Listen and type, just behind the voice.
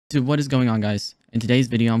Dude, what is going on, guys? In today's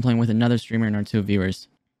video, I'm playing with another streamer and our two viewers.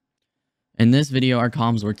 In this video, our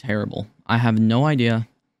comms were terrible. I have no idea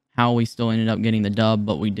how we still ended up getting the dub,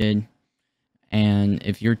 but we did. And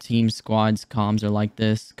if your team squad's comms are like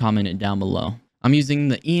this, comment it down below. I'm using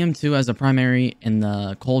the EM2 as a primary and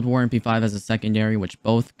the Cold War MP5 as a secondary, which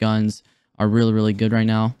both guns are really good right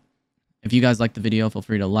now. If you guys like the video, feel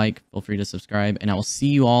free to like, feel free to subscribe, and I will see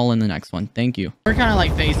you all in the next one. Thank you. We're kind of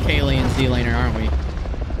like FaZe Kaylee and Z-Laner, aren't we?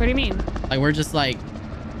 What do you mean? Like, we're just like,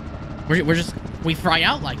 we fry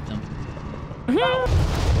out like them.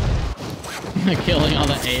 Killing all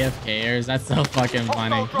the AFKers. That's so fucking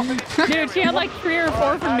funny. Dude, she had like 3 or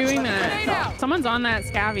 4 from doing that. Someone's on that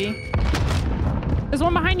scabby. There's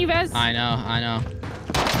one behind you, Vez. I know.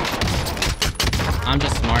 I'm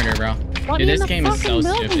just smarter, bro. Dude, this game is so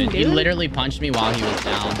stupid. He literally punched me while he was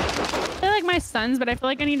down. I like my stuns, but I feel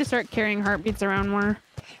like I need to start carrying heartbeats around more.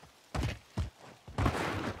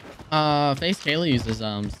 FaZe Kaylee uses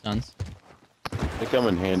stuns. They come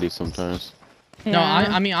in handy sometimes. Yeah. No,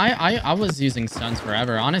 I mean I was using stuns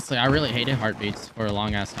forever. Honestly, I really hated heartbeats for a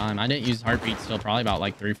long ass time. I didn't use heartbeats till probably about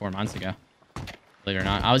like 3-4 months ago. Believe it or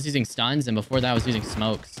not, I was using stuns, and before that, I was using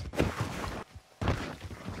smokes.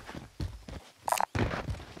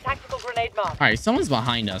 Tactical grenade mark. All right, someone's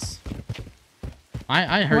behind us.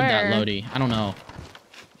 I heard that Lodi. I don't know.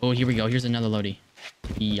 Oh, here we go. Here's another Lodi.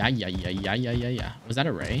 Yeah. Was that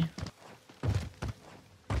a Ray?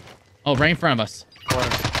 Oh, right in front of us.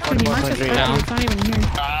 Dude, he must have started, it's not even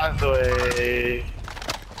here.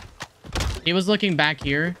 He was looking back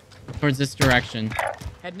here towards this direction.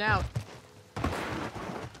 Heading out.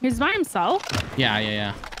 He's by himself?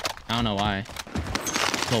 Yeah. I don't know why.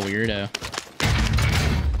 Little weirdo.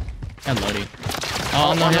 That Lodi. Oh,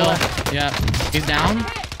 on the hill. Yeah. He's down.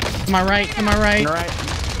 To my right.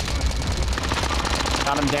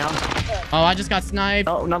 Got him down. Oh, I just got sniped.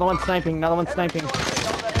 Oh, another one sniping.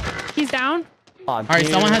 He's down. All right,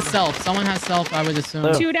 someone has self. I would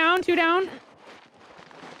assume. 2 down.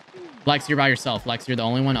 Lex, you're by yourself. Lex, you're the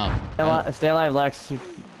only one up. Stay alive, Lex.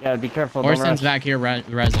 Yeah, be careful. Orson's back here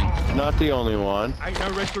rezzing. Not the only one. I no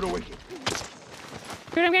rest for the wicked.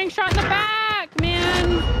 Dude, I'm getting shot in the back,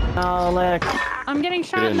 man. Oh, Lex. I'm getting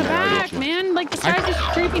shot in the back, man. Like, this guy's just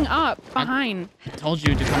creeping up behind. I told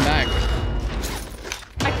you to come back.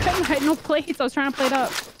 I couldn't. I had no plates. I was trying to plate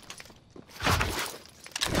up.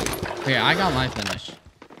 Yeah, I got my finish.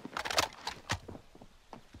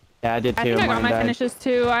 Yeah, I did too. I think I got my finishes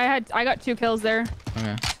too. I got 2 kills there.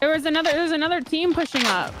 Okay. There's another team pushing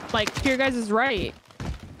up, like to your guys' right.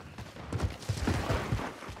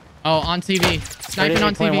 Oh, on TV. Sniping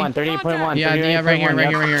on TV. 38.1. Yeah, right here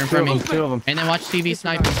in front of me. 2 of them. And then watch TV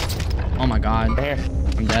sniping. Oh my god. Right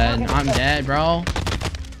here. I'm dead, bro.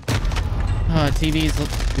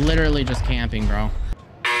 TV's literally just camping, bro.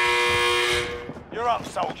 You're up,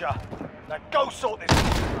 soldier. Now go sort this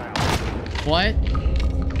out. What?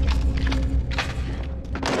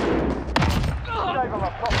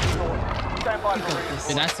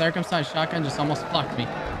 Dude, that circumcised shotgun just almost fucked me.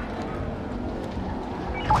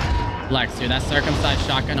 Lex, dude, that circumcised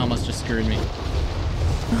shotgun almost just screwed me.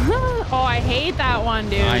 Oh, I hate that one,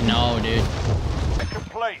 dude. I know, dude.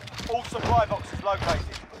 Complete. All supply boxes located.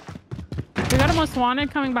 We got a most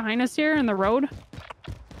wanted coming behind us here in the road.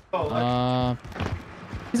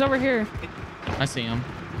 He's over here. I see him.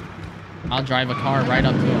 I'll drive a car right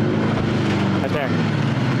up to him. Right there.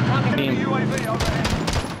 UAV overhead.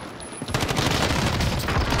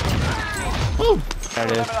 Woo! There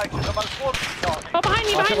it is. Eliminated the most wanted target. Oh, behind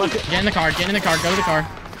me. Get in the car, go to the car.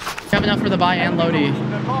 Have enough for the buy and Lodi.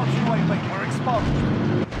 The advanced UAV were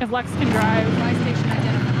exposed. If Lex can drive. Station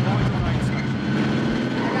identified.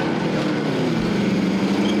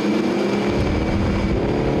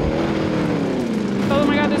 Oh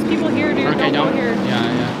my god, there's people here, dude. Okay, don't go here.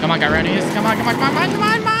 Yeah. Come on, guy ready? Come on.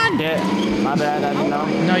 Yeah, my bad. I didn't know.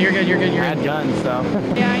 No, you're good. I had guns, so.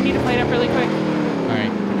 Yeah, I need to plate up really quick.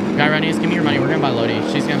 Alright. Guy ready? Give me your money. We're gonna buy Lodi.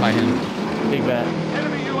 She's gonna buy him. Big bet.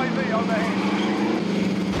 Enemy UAV overhead.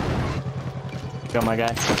 Go, my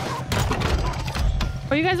guy.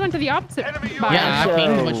 Oh, you guys went to the opposite. Enemy box. Yeah, I So-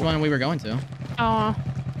 pinged which one we were going to. Oh.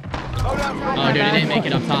 Oh, dude, it didn't make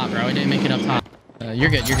it up top, bro. It didn't make it up top. You're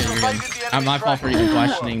good. My fault for even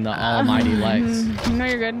questioning the almighty Lex. No,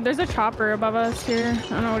 you're good. There's a chopper above us here. I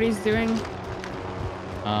don't know what he's doing.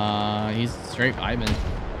 He's straight vibing.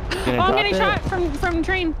 Oh, I'm getting shot from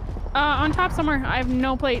train. On top somewhere. I have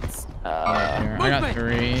no plates. Here, I got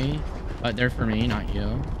 3, but they're for me, not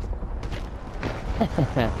you.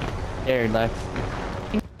 Here, Lex.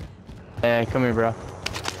 Hey, come here, bro.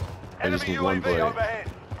 I just Enemy need one UAV plate. overhead.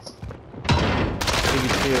 Maybe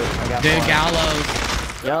 2. I got Dude, one. Gallows.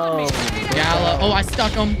 Yo. Gallo. Oh, I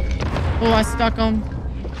stuck him. Oh, I stuck him.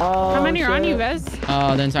 Oh, How many are on shit. you, Vez?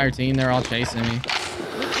 The entire team, they're all chasing me.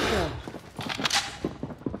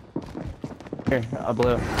 Here, a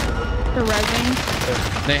blue. For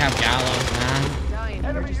rezzing. They have gallows, man. Dying.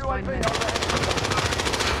 We're just fine men.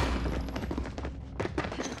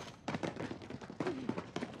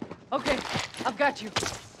 Okay, I've got you.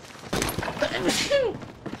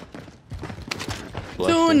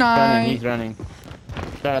 Tonight. He's running.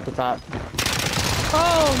 Right at the top.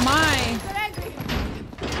 Oh my.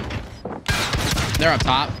 They're up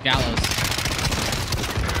top. Gallows.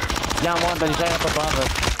 Down one, but he's right up above us.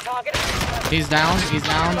 Target. He's down. He's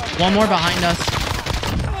down. One more behind us.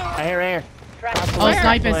 Right here. Oh,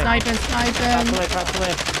 sniping, sniping, sniping. Cross the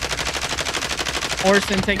way.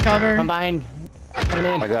 Orson, take cover. Come behind. Coming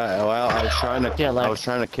in. I got. Well, I was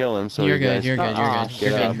trying to kill him. So You're you good. guys- You're good. You're Oh, good.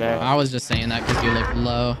 You're shit, good. man. I was just saying that because you look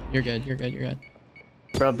low. You're good. You're good. You're good.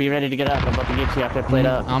 Bro, be ready to get up. I'm about to get you after I played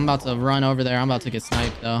up. I'm about to run over there. I'm about to get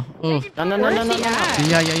sniped though. Ooh. No, no, no, Where's no, no, he no.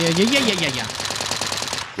 at? Yeah.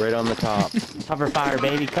 Right on the top. Cover fire,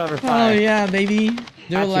 baby. Cover Oh fire. yeah, baby. Do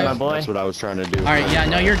Got it you, like. my boy. That's what I was trying to do. All right. Yeah.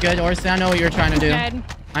 No, you're good, Orson. I know what you were trying to do. Dead.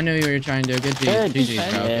 I knew what you were trying to do. Good Good.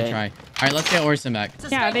 GG's, bro. Good try. All right, let's get Orson back.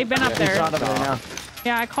 Yeah, they've been up He's there. shot over there now.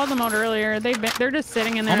 Yeah, I called them out earlier. They're just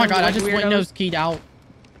sitting in there. Oh my god, I like just weirdos. Windows keyed out.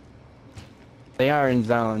 They are in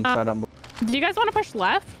zone, so I don't. Do you guys want to push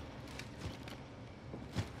left?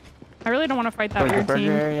 I really don't want to fight that Towards the weird burger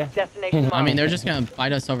team. area. Destination I mean, marked. they're just gonna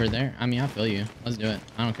fight us over there. I mean, I feel you. Let's do it.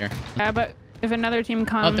 I don't care. Yeah, but if another team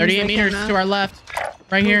comes, Oh, 38 they meters can, to our left.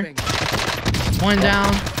 Right here. Moving. One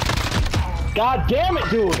down. God damn it,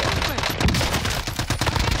 dude!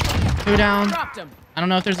 Two down. Dropped him. I don't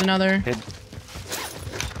know if there's another.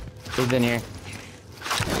 He's in here.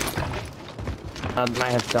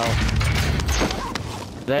 Might have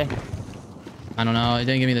stealth. They? I don't know. It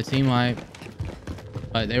didn't give me the team wipe.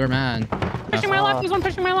 But they were mad. Pushing my left. There's one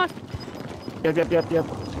pushing my left. Yep.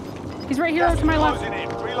 He's right here to my left. Closing in.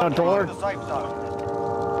 Oh, Relocating door. to the safe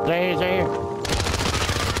zone. Right here.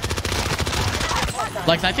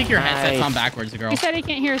 Lex, I think your headset's Nice. on backwards, girl. He said he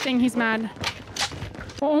can't hear a thing. He's mad.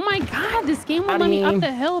 Oh my god, this game won't I let me up mean-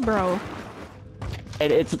 the hill, bro.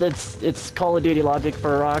 It's Call of Duty logic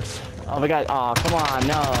for rocks. Oh my god. Oh, come on.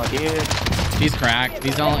 No, dude. He's cracked.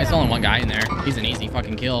 It's only one guy in there. He's an easy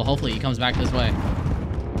fucking kill. Hopefully he comes back this way.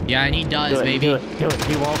 Yeah, and he does, Do it, baby. do it.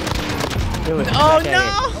 He won't. Do it. Oh Okay. no!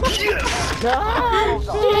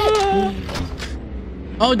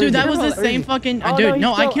 Oh, dude, that was the same fucking Oh, dude. no, No,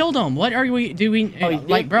 he's I still- killed him. What are we doing? Oh, you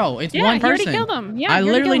Like, did? bro, it's Yeah, one you already person. killed him. Yeah, I you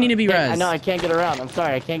already literally killed need to be I res. know I can't get around. I'm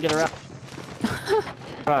sorry, I can't get around.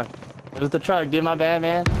 Truck. It was the truck, dude. My bad,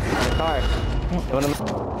 man. The car.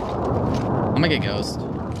 I'm gonna get ghost.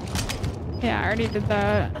 Yeah, I already did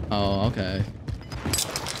that. Oh, okay.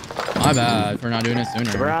 My bad for not doing it We're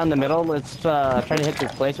sooner. out in the middle. Let's try to hit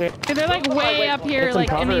this place right. Dude, they're like way up here, Get some like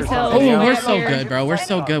in cover these or hills. something. Oh, Yeah. we're Way up so here. good, bro. We're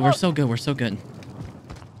so good. We're so good. We're so good.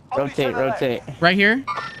 Rotate, rotate. Right here.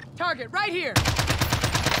 Target right here.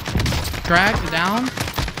 Cracked down.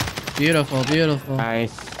 Beautiful, beautiful.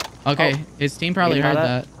 Nice. Okay, Oh. his team probably You heard know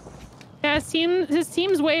that. that? Yeah, his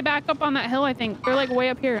team's way back up on that hill, I think. They're like way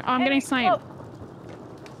up here. Oh, I'm getting sniped.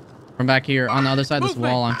 From back here on the other side of this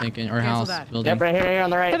Movement. wall, I'm thinking, or Cancel house that. building. Yep, right here on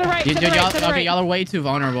the right. To the right, You, to dude, the right, y'all, to the okay, right. y'all are way too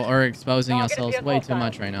vulnerable or exposing Target yourselves is way too hostile.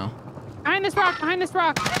 much right now. Behind this rock, behind this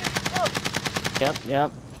rock.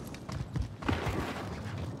 Yep.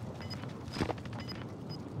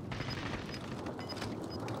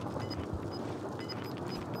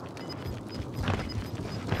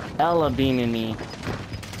 Ella beaming me.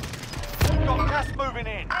 Got gas moving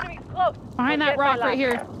in. Enemy close. Behind that Forget my rock right last.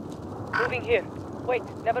 here. Moving here. Wait,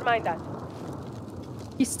 never mind that.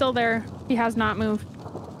 He's still there. He has not moved.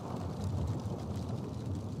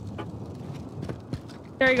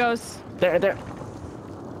 There he goes. There.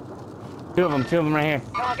 Two of them right here.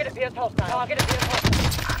 Target appears hostile. Target appears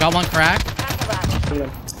hostile. Got one crack. Apparatus.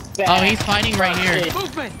 Oh, he's fighting right here.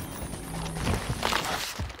 Movement.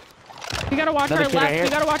 We gotta watch Another our kid right left. here. We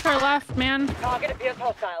gotta watch our left, man. Target appears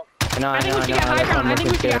hostile. No, I think we should get high ground. I think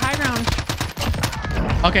we should get high ground.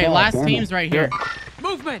 Okay, Oh, last damn it. team's right here.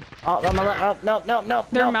 Movement. Oh, no.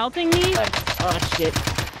 They're melting me. Oh shit.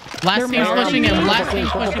 Last They're team's melting pushing me. him. Last Purple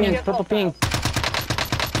team's ping, pushing him. purple ping.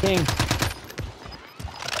 Ping.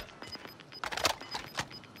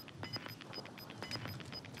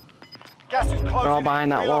 Gas is closing all in.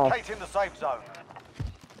 behind that wall. Relocating the safe zone.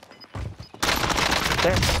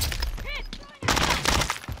 There.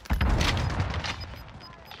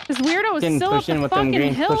 This weirdo is Fucking still up push in the with them fucking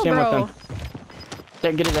green. hill, Push in with bro. them.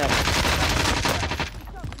 There, get it there.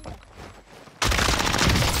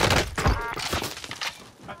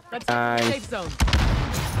 Nice. zone.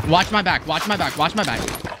 Watch my back. Watch my back. Watch my back.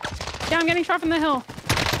 Yeah, I'm getting shot from the hill. 5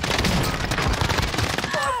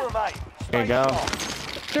 remain. Here you go.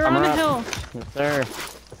 They're I'm on the up. hill. Yes, sir.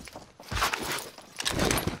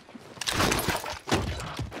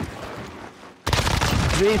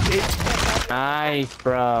 Nice,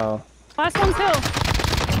 bro. Last one's hill.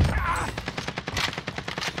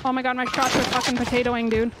 Oh my god, my shots are fucking potatoing,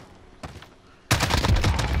 dude.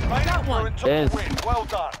 Got one. Yes. Win. Well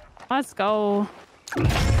done. Let's go.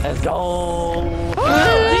 Let's go. GG.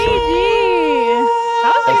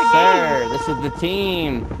 That was a Yes, good sir. This is the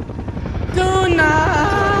team.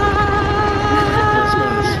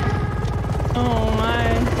 Oh my.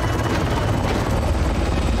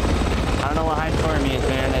 I don't know what high score means,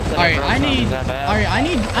 man. They said All right, it broke I something need. that bad. All right,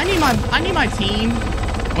 I need my team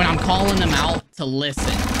when I'm calling them out to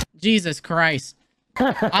listen. Jesus Christ.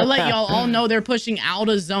 I let y'all all know they're pushing out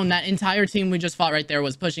of zone. That entire team we just fought right there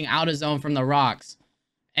was pushing out of zone from the rocks.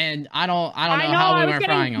 And I don't know how we weren't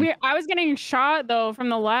frying them. I was getting shot though from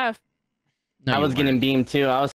the left. No, I you was getting weren't. beamed too. I was